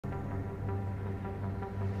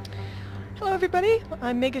Hello everybody,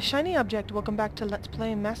 I'm Mega Shiny Object. Welcome back to Let's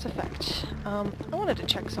Play Mass Effect. I wanted to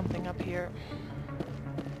check something up here.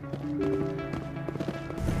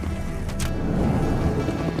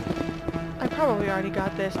 I probably already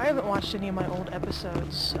got this. I haven't watched any of my old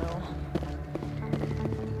episodes, so...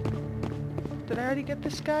 Did I already get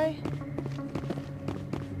this guy?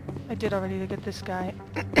 I did already get this guy.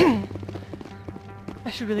 I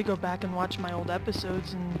should really go back and watch my old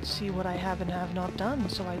episodes and see what I have and have not done,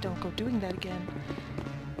 so I don't go doing that again.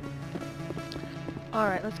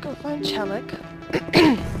 Alright, let's go find Chelik.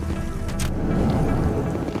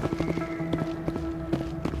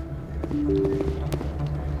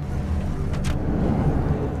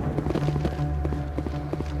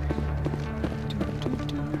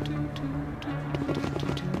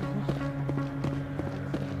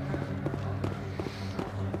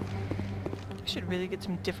 Should really get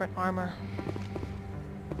some different armor.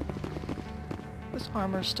 This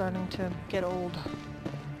armor's starting to get old.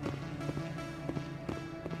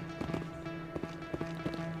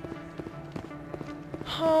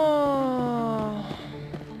 Oh,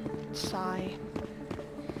 sigh.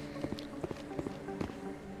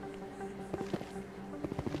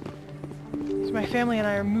 So my family and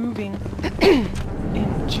I are moving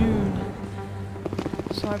in June,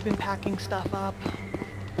 so I've been packing stuff up.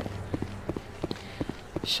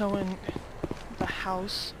 Showing the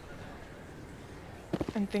house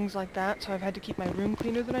and things like that, so I've had to keep my room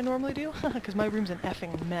cleaner than I normally do, because my room's an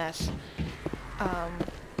effing mess.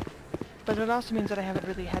 But it also means that I haven't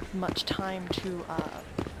really had much time to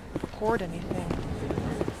record anything.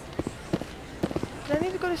 Did I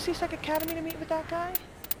need to go to C-Sec Academy to meet with that guy?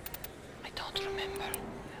 I don't remember.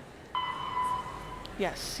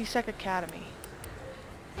 Yes, C-Sec Academy.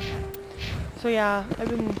 So yeah, I've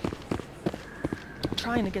been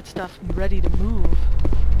trying to get stuff ready to move.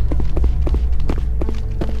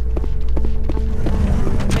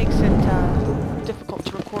 Makes it difficult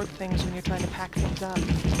to record things when you're trying to pack things up.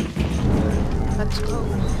 Let's go.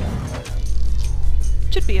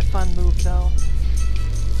 Should be a fun move though.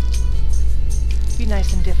 Be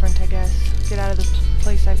nice and different, I guess. Get out of the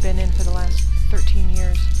place I've been in for the last 13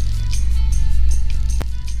 years.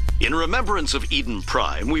 In remembrance of Eden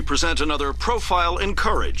Prime, we present another Profile in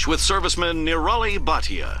Courage with serviceman Nirali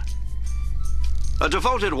Bhatia. A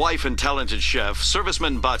devoted wife and talented chef,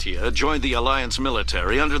 Serviceman Bhatia joined the Alliance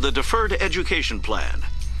military under the Deferred Education Plan.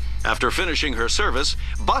 After finishing her service,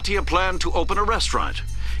 Bhatia planned to open a restaurant.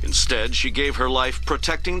 Instead, she gave her life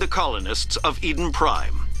protecting the colonists of Eden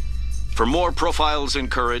Prime. For more Profiles in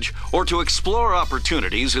Courage, or to explore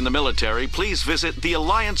opportunities in the military, please visit the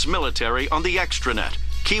Alliance military on the extranet.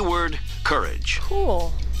 Keyword, courage.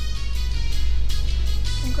 Cool.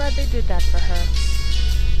 I'm glad they did that for her.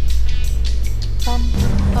 Bum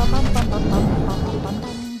bum bum bum bum bum bum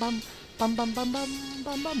bum bum bum bum bum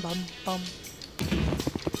bum bum bum bum.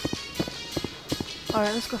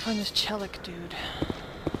 Alright, let's go find this Chelik dude.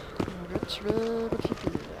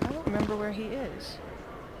 I don't remember where he is.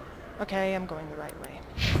 Okay, I'm going the right way.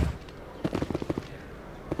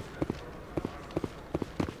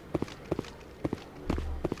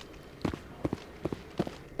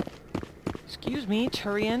 Excuse me,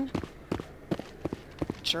 Turian.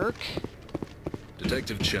 Jerk.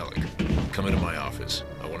 Detective Chelik, come into my office.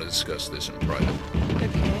 I want to discuss this in private. Okay.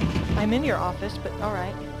 I'm in your office, but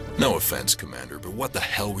alright. No offense, Commander, but what the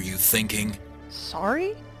hell were you thinking?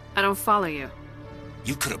 Sorry? I don't follow you.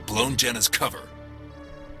 You could have blown Jenna's cover.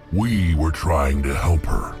 We were trying to help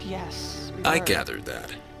her. Yes, we I were. gathered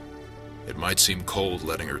that. It might seem cold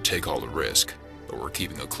letting her take all the risk, but we're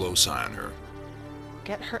keeping a close eye on her.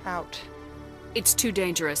 Get her out. It's too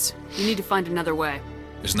dangerous. You need to find another way.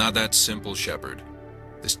 It's not that simple, Shepard.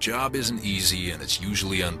 This job isn't easy and it's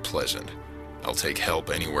usually unpleasant. I'll take help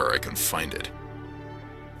anywhere I can find it.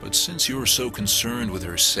 But since you're so concerned with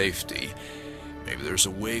her safety, maybe there's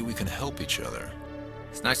a way we can help each other.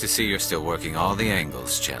 It's nice to see you're still working all the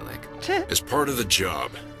angles, Chelik. As part of the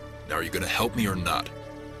job. Now are you gonna help me or not?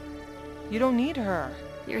 You don't need her.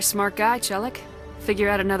 You're a smart guy, Chelik. Figure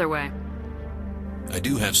out another way. I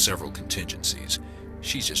do have several contingencies.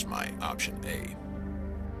 She's just my option A.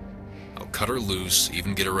 I'll cut her loose,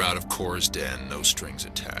 even get her out of Cora's den, no strings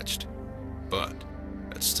attached. But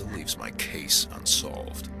that still leaves my case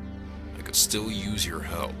unsolved. I could still use your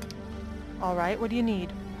help. Alright, what do you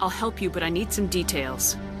need? I'll help you, but I need some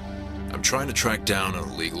details. I'm trying to track down an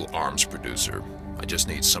illegal arms producer. I just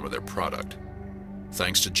need some of their product.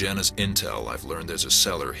 Thanks to Jenna's intel, I've learned there's a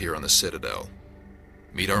seller here on the Citadel.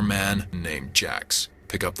 Meet our man named Jax.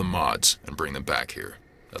 Pick up the mods and bring them back here.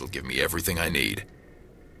 That'll give me everything I need.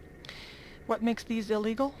 What makes these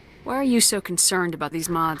illegal? Why are you so concerned about these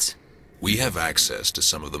mods? We have access to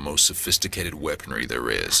some of the most sophisticated weaponry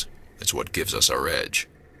there is. It's what gives us our edge.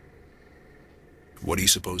 What do you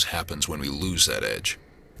suppose happens when we lose that edge?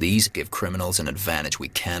 These give criminals an advantage we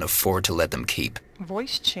can't afford to let them keep.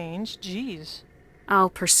 Voice change? Jeez. I'll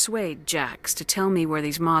persuade Jax to tell me where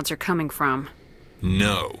these mods are coming from.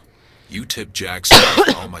 No. You tip Jax off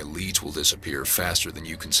and all my leads will disappear faster than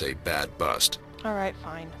you can say bad bust. Alright,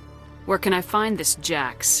 fine. Where can I find this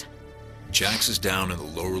Jax? Jax is down in the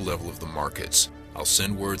lower level of the markets. I'll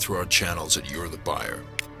send word through our channels that you're the buyer.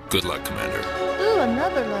 Good luck, Commander. Ooh,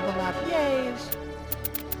 another level up. Yays!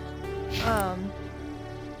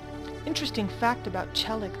 Interesting fact about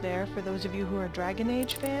Chelik there, for those of you who are Dragon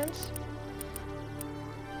Age fans.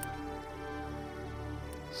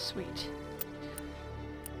 Sweet.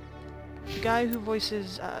 The guy who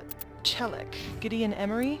voices, Chelik, Gideon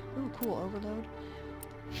Emery. Ooh, cool, Overload.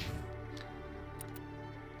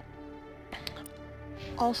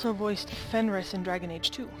 Also voiced Fenris in Dragon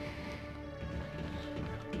Age 2.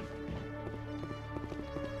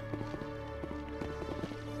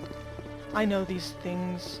 I know these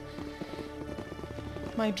things.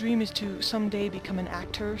 My dream is to someday become an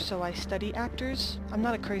actor, so I study actors. I'm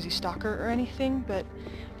not a crazy stalker or anything, but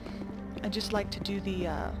I just like to do the,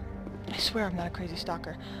 I swear I'm not a crazy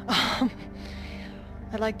stalker. I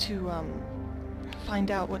like to,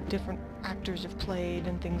 find out what different actors have played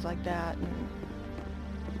and things like that,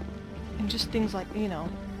 and just things like, you know.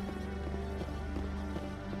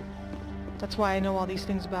 That's why I know all these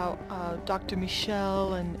things about Dr.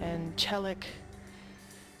 Michelle and Chelik.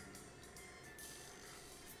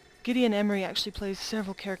 Gideon Emery actually plays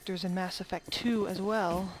several characters in Mass Effect 2 as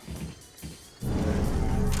well.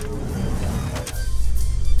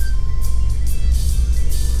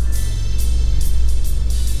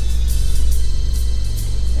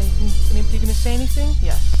 Anybody gonna say anything?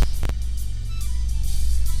 Yes.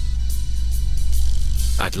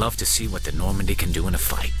 I'd love to see what the Normandy can do in a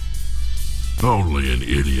fight. Only an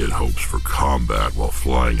idiot hopes for combat while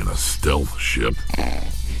flying in a stealth ship.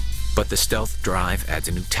 But the stealth drive adds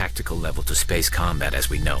a new tactical level to space combat as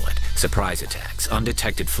we know it. Surprise attacks,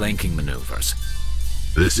 undetected flanking maneuvers.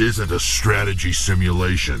 This isn't a strategy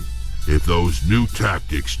simulation. If those new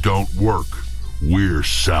tactics don't work, we're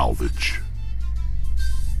salvage.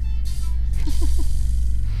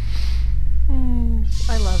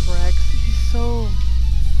 I love Wrex. He's so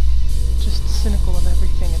just cynical of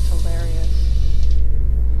everything. It's hilarious.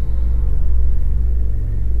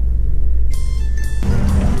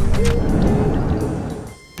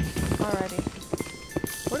 Alrighty.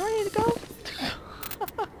 Where do I need to go?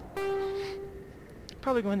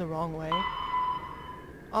 Probably going the wrong way.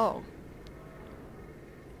 Oh.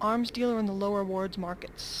 Arms dealer in the lower wards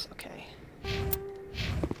markets. Okay. I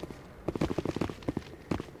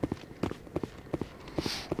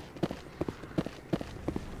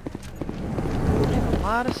have a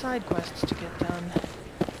lot of side quests to get done.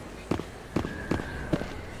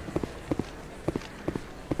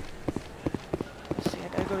 Let's see, I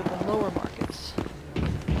gotta go to the lower markets.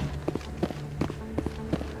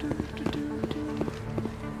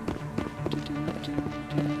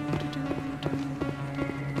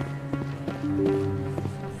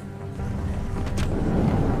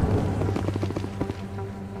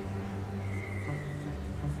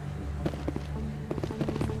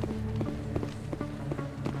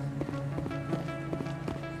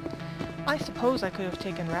 I suppose I could have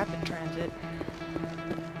taken rapid transit,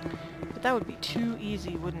 but that would be too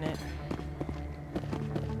easy, wouldn't it?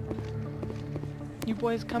 You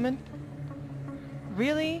boys coming?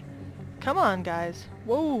 Really? Come on, guys.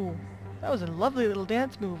 Whoa! That was a lovely little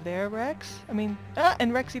dance move there, Wrex. I mean,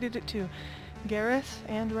 and Rexy did it too. Garrus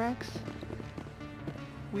and Wrex.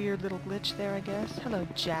 Weird little glitch there, I guess. Hello,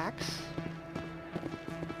 Jax.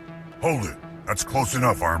 Hold it. That's close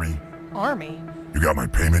enough, Army. Army? You got my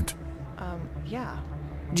payment? Yeah.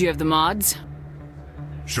 Do you have the mods?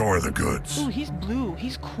 Show her the goods. Ooh, he's blue.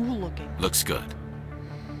 He's cool looking. Looks good.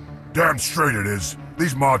 Damn straight it is.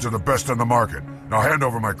 These mods are the best on the market. Now hand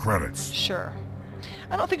over my credits. Sure.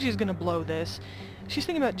 I don't think she's gonna blow this. She's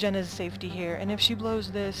thinking about Jenna's safety here, and if she blows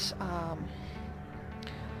this,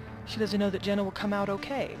 she doesn't know that Jenna will come out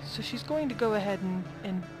okay. So she's going to go ahead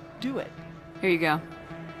and do it. Here you go.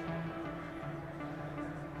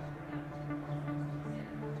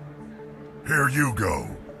 Here you go.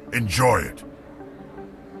 Enjoy it.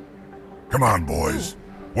 Come on, boys.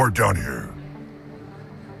 We're done here.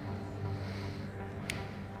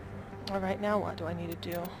 Alright, now what do I need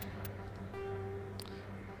to do?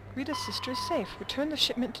 Rita's sister is safe. Return the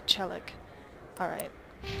shipment to Chelik. Alright.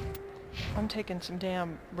 I'm taking some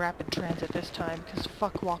damn rapid transit this time, because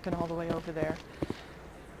fuck walking all the way over there.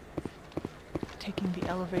 taking the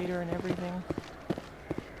elevator and everything.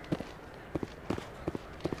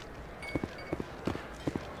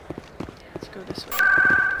 Let's go this way.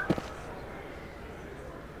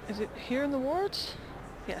 Is it here in the wards?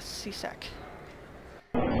 Yes, C-Sec.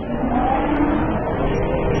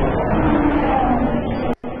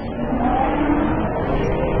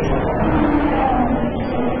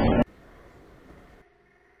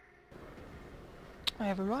 I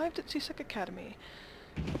have arrived at C-Sec Academy.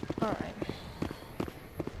 Alright.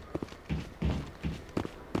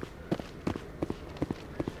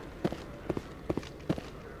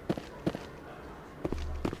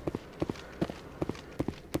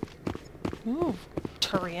 Ooh,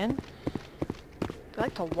 Turian. They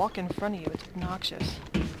like to walk in front of you. It's obnoxious.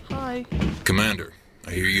 Hi. Commander,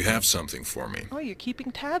 I hear you have something for me. Oh, you're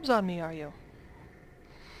keeping tabs on me, are you?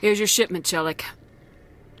 Here's your shipment, Chelik.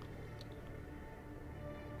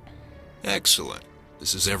 Excellent.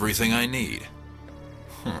 This is everything I need.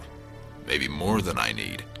 Huh. Maybe more than I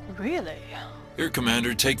need. Really? Here,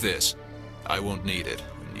 Commander, take this. I won't need it,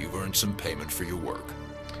 and you've earned some payment for your work.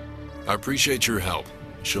 I appreciate your help.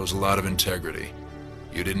 It shows a lot of integrity.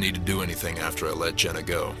 You didn't need to do anything after I let Jenna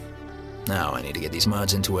go. Now I need to get these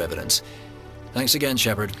mods into evidence. Thanks again,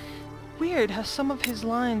 Shepard. Weird how some of his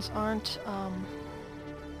lines aren't,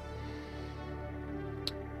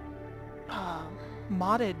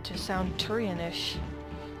 modded to sound Turian-ish.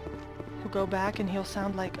 He'll go back and he'll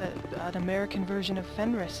sound like an American version of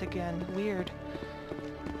Fenris again. Weird.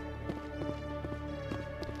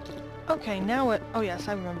 Okay, now what? Oh yes,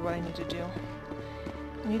 I remember what I need to do.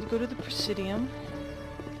 I need to go to the Presidium.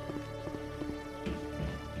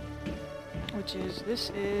 Which is, this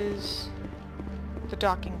is the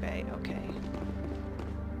docking bay, okay.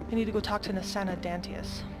 I need to go talk to Nassanna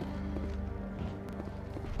Dantius.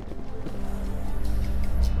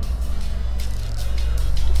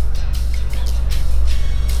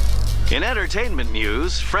 In entertainment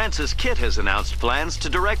news, Francis Kitt has announced plans to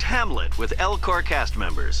direct Hamlet with Elcor cast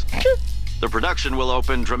members. The production will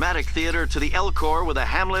open dramatic theater to the Elcor with a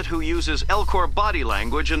Hamlet who uses Elcor body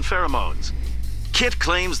language and pheromones. Kitt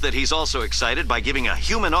claims that he's also excited by giving a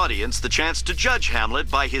human audience the chance to judge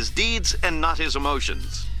Hamlet by his deeds and not his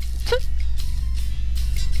emotions.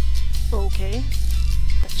 Okay,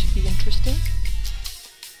 that should be interesting.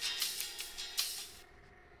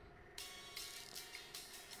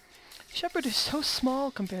 Shepard is so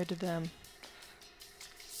small compared to them.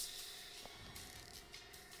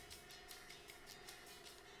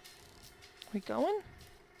 We going?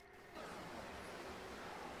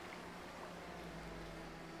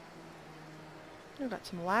 We've got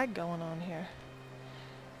some lag going on here.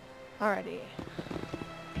 Alrighty.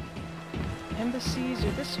 Embassies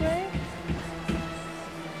are this way.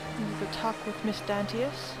 We'll go talk with Miss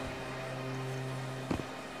Dantius.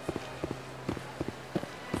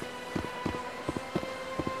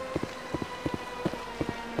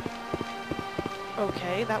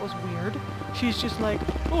 Okay, that was weird. She's just like,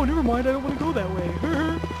 oh, never mind, I don't want to go that way.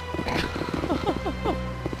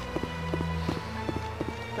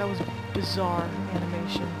 That was bizarre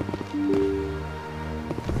animation.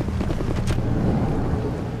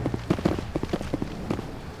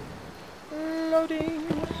 Loading.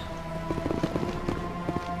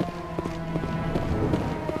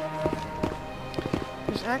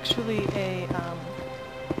 There's actually a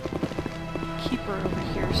keeper over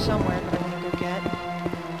here somewhere that I want to go get.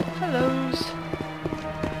 Hellos.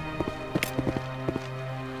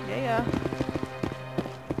 Yeah.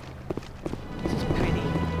 This is pretty.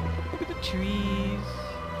 Look at the trees.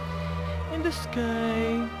 In the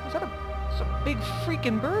sky. Is that some big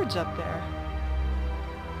freaking birds up there?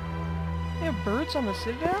 They have birds on the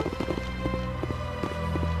Citadel?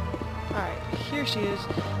 Alright, here she is.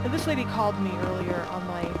 Now this lady called me earlier on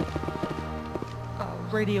my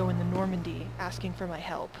radio in the Normandy asking for my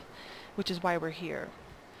help, which is why we're here.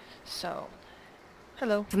 So,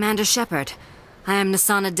 hello. Commander Shepard, I am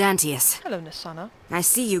Nassanna Dantius. Hello, Nassanna. I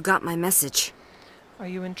see you got my message. Are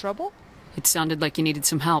you in trouble? It sounded like you needed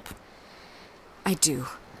some help. I do.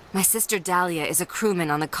 My sister Dahlia is a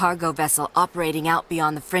crewman on a cargo vessel operating out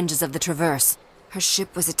beyond the fringes of the Traverse. Her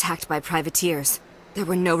ship was attacked by privateers. There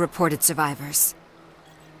were no reported survivors.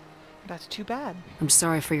 That's too bad. I'm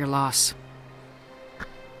sorry for your loss.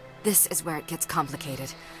 This is where it gets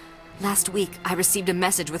complicated. Last week, I received a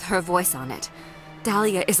message with her voice on it.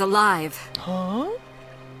 Dahlia is alive. Huh?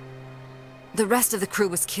 The rest of the crew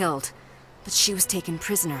was killed, but she was taken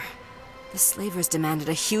prisoner. The slavers demanded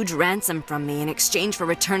a huge ransom from me in exchange for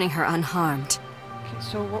returning her unharmed. Okay,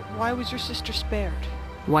 so why was your sister spared?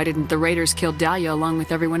 Why didn't the raiders kill Dahlia along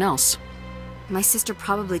with everyone else? My sister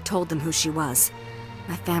probably told them who she was.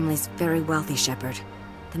 My family's very wealthy, Shepard.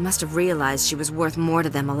 They must have realized she was worth more to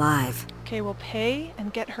them alive. Okay, we'll pay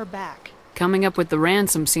and get her back. Coming up with the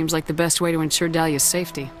ransom seems like the best way to ensure Dahlia's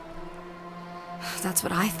safety. That's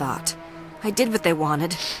what I thought. I did what they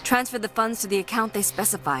wanted, transferred the funds to the account they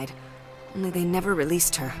specified. Only they never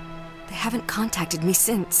released her. They haven't contacted me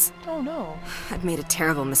since. Oh no. I've made a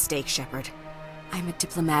terrible mistake, Shepard. I'm a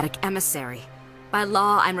diplomatic emissary. By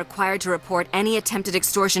law, I'm required to report any attempted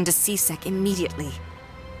extortion to CSEC immediately.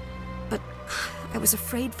 But I was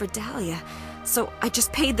afraid for Dahlia, so I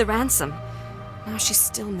just paid the ransom. Now she's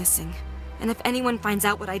still missing. And if anyone finds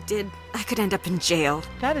out what I did, I could end up in jail.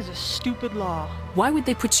 That is a stupid law. Why would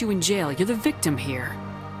they put you in jail? You're the victim here.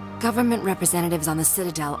 Government representatives on the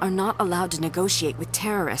Citadel are not allowed to negotiate with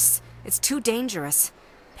terrorists. It's too dangerous.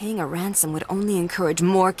 Paying a ransom would only encourage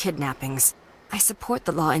more kidnappings. I support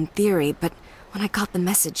the law in theory, but when I got the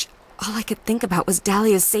message, all I could think about was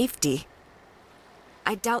Dahlia's safety.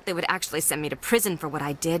 I doubt they would actually send me to prison for what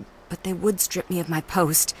I did, but they would strip me of my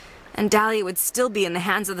post, and Dahlia would still be in the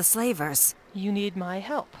hands of the slavers. You need my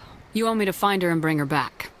help. You want me to find her and bring her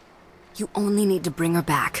back. You only need to bring her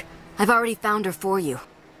back. I've already found her for you.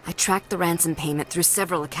 I tracked the ransom payment through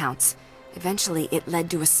several accounts. Eventually, it led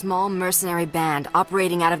to a small mercenary band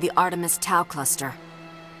operating out of the Artemis Tau cluster.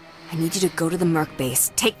 I need you to go to the Merc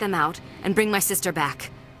base, take them out, and bring my sister back.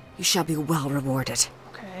 You shall be well rewarded.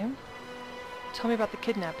 Okay. Tell me about the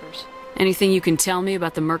kidnappers. Anything you can tell me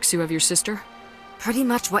about the mercs who have your sister? Pretty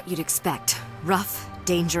much what you'd expect. Rough,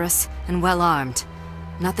 dangerous, and well-armed.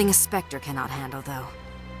 Nothing a Spectre cannot handle, though.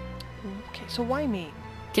 Okay, so why me?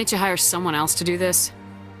 Can't you hire someone else to do this?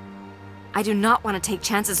 I do not want to take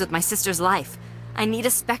chances with my sister's life. I need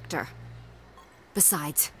a Spectre.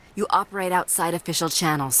 Besides, you operate outside official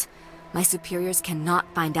channels. My superiors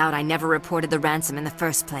cannot find out I never reported the ransom in the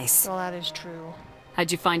first place. Well, that is true.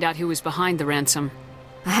 How'd you find out who was behind the ransom?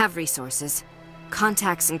 I have resources.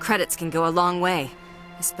 Contacts and credits can go a long way,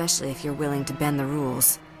 especially if you're willing to bend the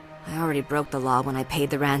rules. I already broke the law when I paid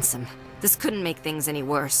the ransom. This couldn't make things any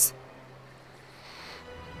worse.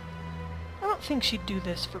 I don't think she'd do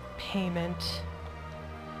this for payment.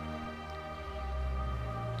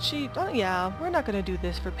 Oh yeah, we're not gonna do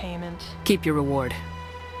this for payment. Keep your reward.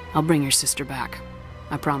 I'll bring your sister back.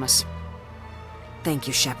 I promise. Thank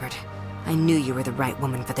you, Shepard. I knew you were the right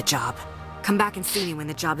woman for the job. Come back and see me when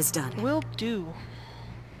the job is done. Will do.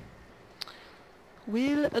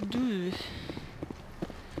 Will do.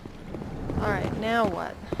 Alright, now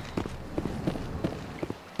what?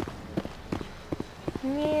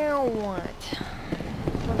 Now what?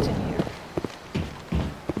 What's in here?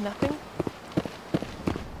 Nothing?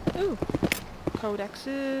 Ooh.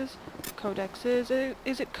 Codexes. Codexes.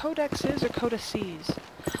 Is it codexes or codices?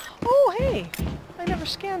 Oh, hey! I never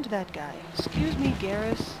scanned that guy. Excuse me,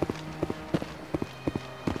 Garrus.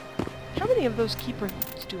 How many of those keepers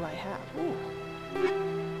do I have? Ooh.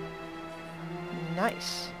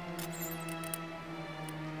 Nice.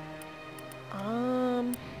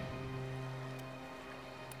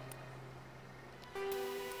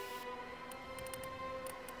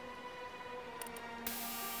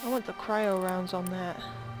 I want the cryo rounds on that.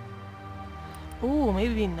 Ooh,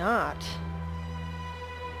 maybe not.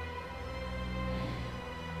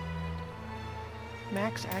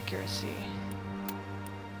 Max accuracy.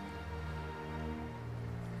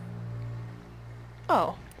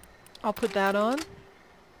 Oh, I'll put that on.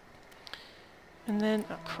 And then,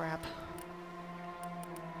 oh crap.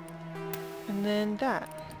 And then that.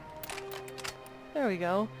 There we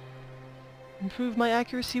go. Improve my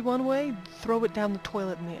accuracy one way, throw it down the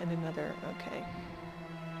toilet in another. Okay.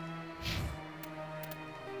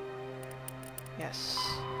 Yes.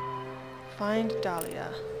 Find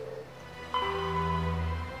Dahlia.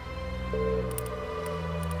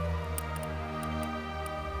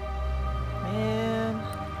 Man.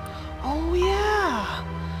 Oh yeah!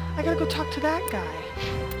 I gotta go talk to that guy.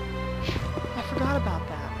 I forgot about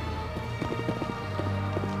that.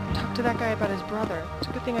 Talk to that guy about his brother. It's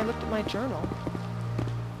a good thing I looked at my journal.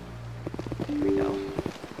 Here we go.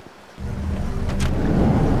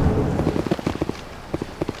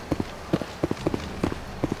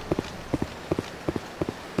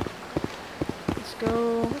 Let's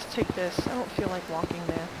go. Let's take this. I don't feel like walking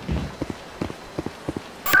there.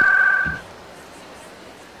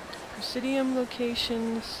 Presidium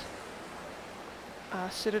locations.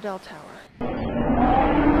 Citadel Tower.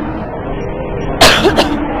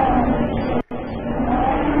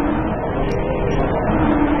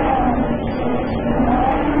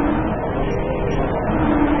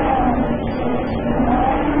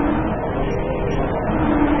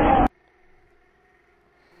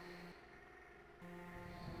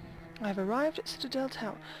 I've arrived at Citadel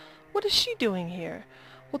Tower. What is she doing here?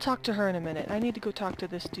 We'll talk to her in a minute. I need to go talk to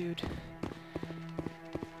this dude.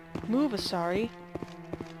 Move, Asari.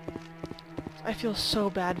 I feel so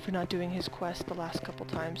bad for not doing his quest the last couple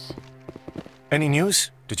times. Any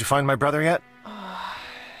news? Did you find my brother yet?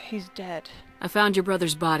 He's dead. I found your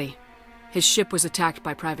brother's body. His ship was attacked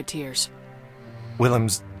by privateers.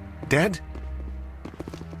 Willem's dead?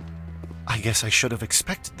 I guess I should have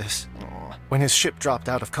expected this. When his ship dropped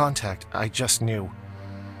out of contact, I just knew.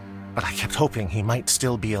 But I kept hoping he might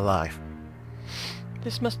still be alive.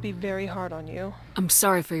 This must be very hard on you. I'm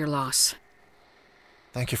sorry for your loss.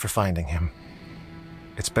 Thank you for finding him.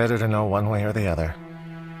 It's better to know one way or the other.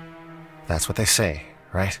 That's what they say,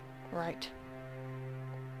 right? Right.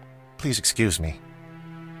 Please excuse me.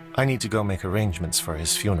 I need to go make arrangements for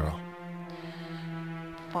his funeral.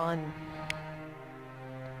 Fun.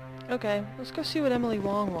 Okay, let's go see what Emily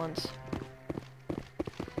Wong wants.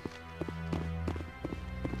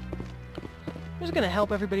 I'm just gonna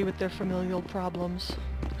help everybody with their familial problems.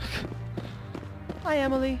 Hi,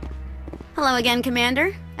 Emily. Hello again,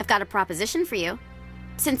 Commander. I've got a proposition for you.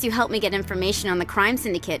 Since you helped me get information on the crime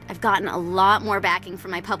syndicate, I've gotten a lot more backing from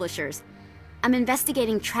my publishers. I'm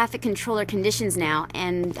investigating traffic controller conditions now,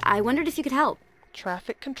 and I wondered if you could help.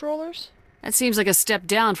 Traffic controllers? That seems like a step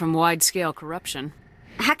down from wide-scale corruption.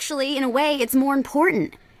 Actually, in a way, it's more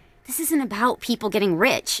important. This isn't about people getting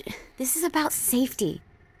rich. This is about safety.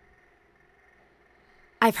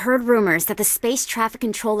 I've heard rumors that the space traffic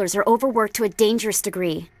controllers are overworked to a dangerous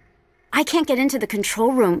degree. I can't get into the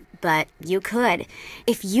control room, but you could.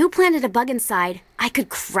 If you planted a bug inside, I could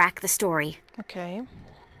crack the story. Okay.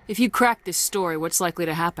 If you crack this story, what's likely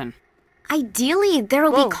to happen? Ideally, there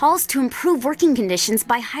will be calls to improve working conditions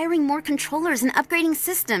by hiring more controllers and upgrading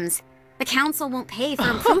systems. The Council won't pay for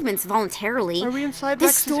improvements voluntarily. Are we inside This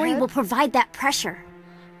Rex's story head? will provide that pressure.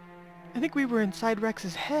 I think we were inside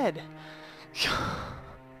Rex's head.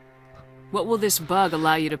 What will this bug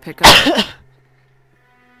allow you to pick up?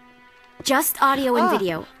 Just audio and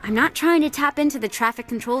video. I'm not trying to tap into the traffic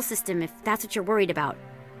control system if that's what you're worried about.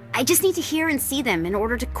 I just need to hear and see them in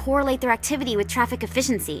order to correlate their activity with traffic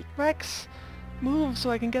efficiency. Wrex, move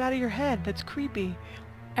so I can get out of your head. That's creepy.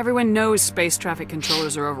 Everyone knows space traffic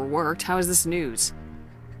controllers are overworked. How is this news?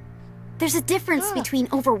 There's a difference between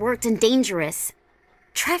overworked and dangerous.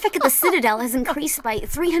 Traffic at the Citadel has increased by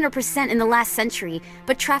 300% in the last century,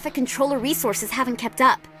 but traffic controller resources haven't kept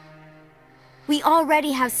up. We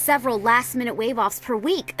already have several last-minute wave-offs per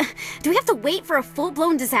week. Do we have to wait for a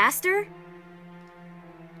full-blown disaster?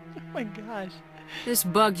 Oh my gosh. This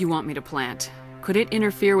bug you want me to plant, could it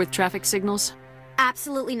interfere with traffic signals?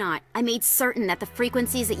 Absolutely not. I made certain that the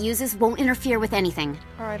frequencies it uses won't interfere with anything.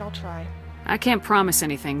 Alright, I'll try. I can't promise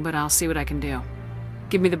anything, but I'll see what I can do.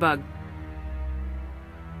 Give me the bug.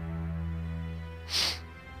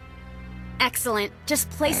 Excellent. Just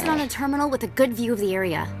place it on a terminal with a good view of the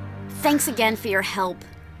area. Thanks again for your help.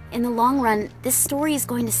 In the long run, this story is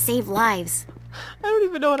going to save lives. I don't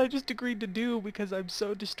even know what I just agreed to do because I'm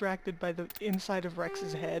so distracted by the inside of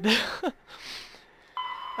Rex's head.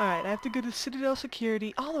 Alright, I have to go to Citadel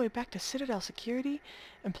Security, all the way back to Citadel Security,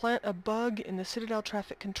 and plant a bug in the Citadel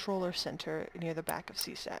Traffic Controller Center near the back of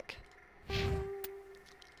CSEC.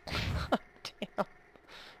 Damn.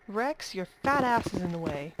 Wrex, your fat ass is in the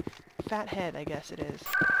way. Fat head, I guess it is.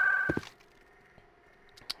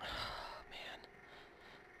 Oh, man.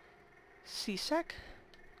 CSEC?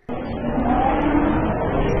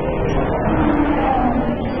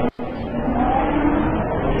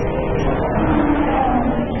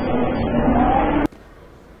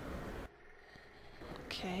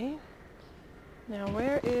 Okay. Now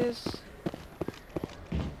where is...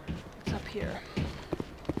 It's up here.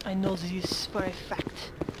 I know this for a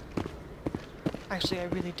fact. Actually, I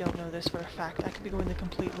really don't know this for a fact. I could be going the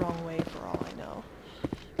complete wrong way for all I know.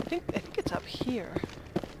 I think it's up here.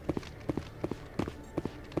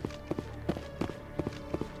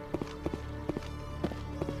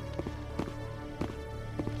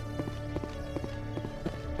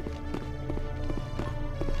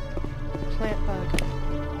 Plant bug.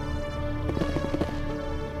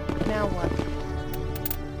 Now what?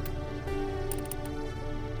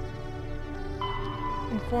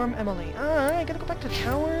 Inform Emily. I gotta go back to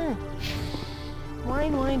tower.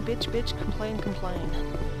 Whine, whine, bitch, bitch, complain, complain.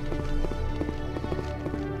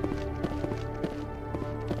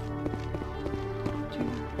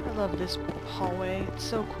 Dude, I love this hallway. It's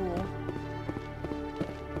so cool.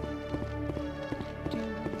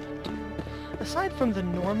 Aside from the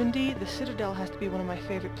Normandy, the Citadel has to be one of my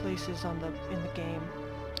favorite places in the game.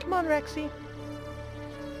 Come on, Rexy.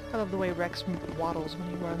 I love the way Wrex waddles when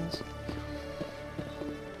he runs.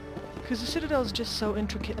 Because the Citadel is just so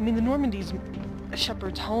intricate. I mean, the Normandy's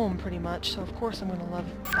Shepard's home, pretty much, so of course I'm going to love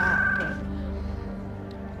that,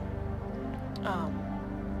 but...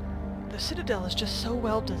 the Citadel is just so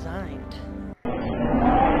well designed.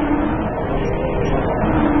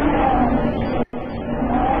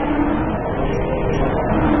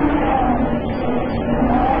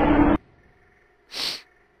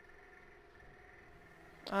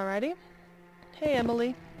 Alrighty. Hey,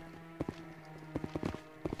 Emily.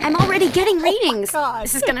 I'm already getting readings. God.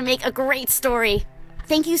 This is gonna make a great story.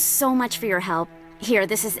 Thank you so much for your help. Here,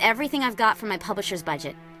 this is everything I've got from my publisher's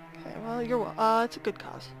budget. Okay, well, it's a good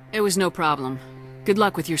cause. It was no problem. Good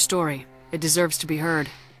luck with your story. It deserves to be heard.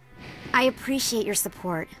 I appreciate your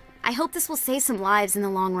support. I hope this will save some lives in the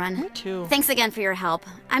long run. Me too. Thanks again for your help.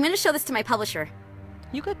 I'm gonna show this to my publisher.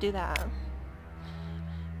 You could do that.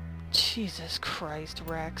 Jesus Christ,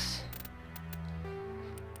 Wrex.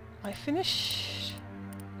 I finished...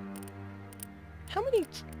 How many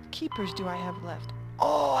keepers do I have left?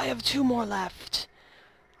 Oh, I have 2 more left!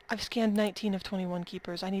 I've scanned 19 of 21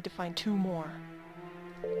 keepers. I need to find 2 more.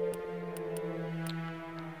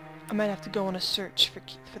 I might have to go on a search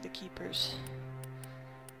for the keepers.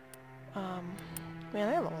 Man,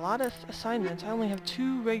 I have a lot of assignments. I only have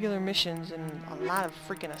 2 regular missions and a lot of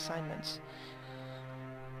freaking assignments.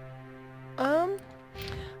 I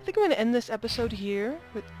think I'm going to end this episode here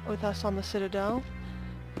with us on the Citadel.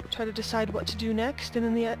 Try to decide what to do next, and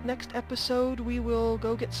in the next episode we will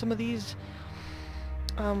go get some of these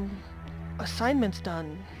assignments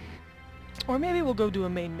done. Or maybe we'll go do a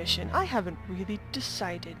main mission. I haven't really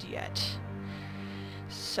decided yet.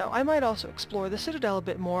 So I might also explore the Citadel a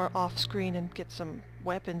bit more off-screen and get some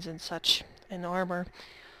weapons and such, and armor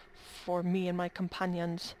for me and my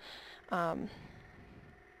companions.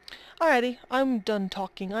 Alrighty, I'm done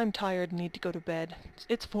talking. I'm tired and need to go to bed.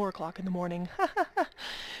 It's 4 o'clock in the morning.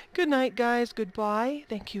 Good night, guys. Goodbye.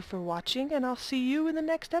 Thank you for watching, and I'll see you in the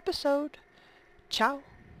next episode. Ciao.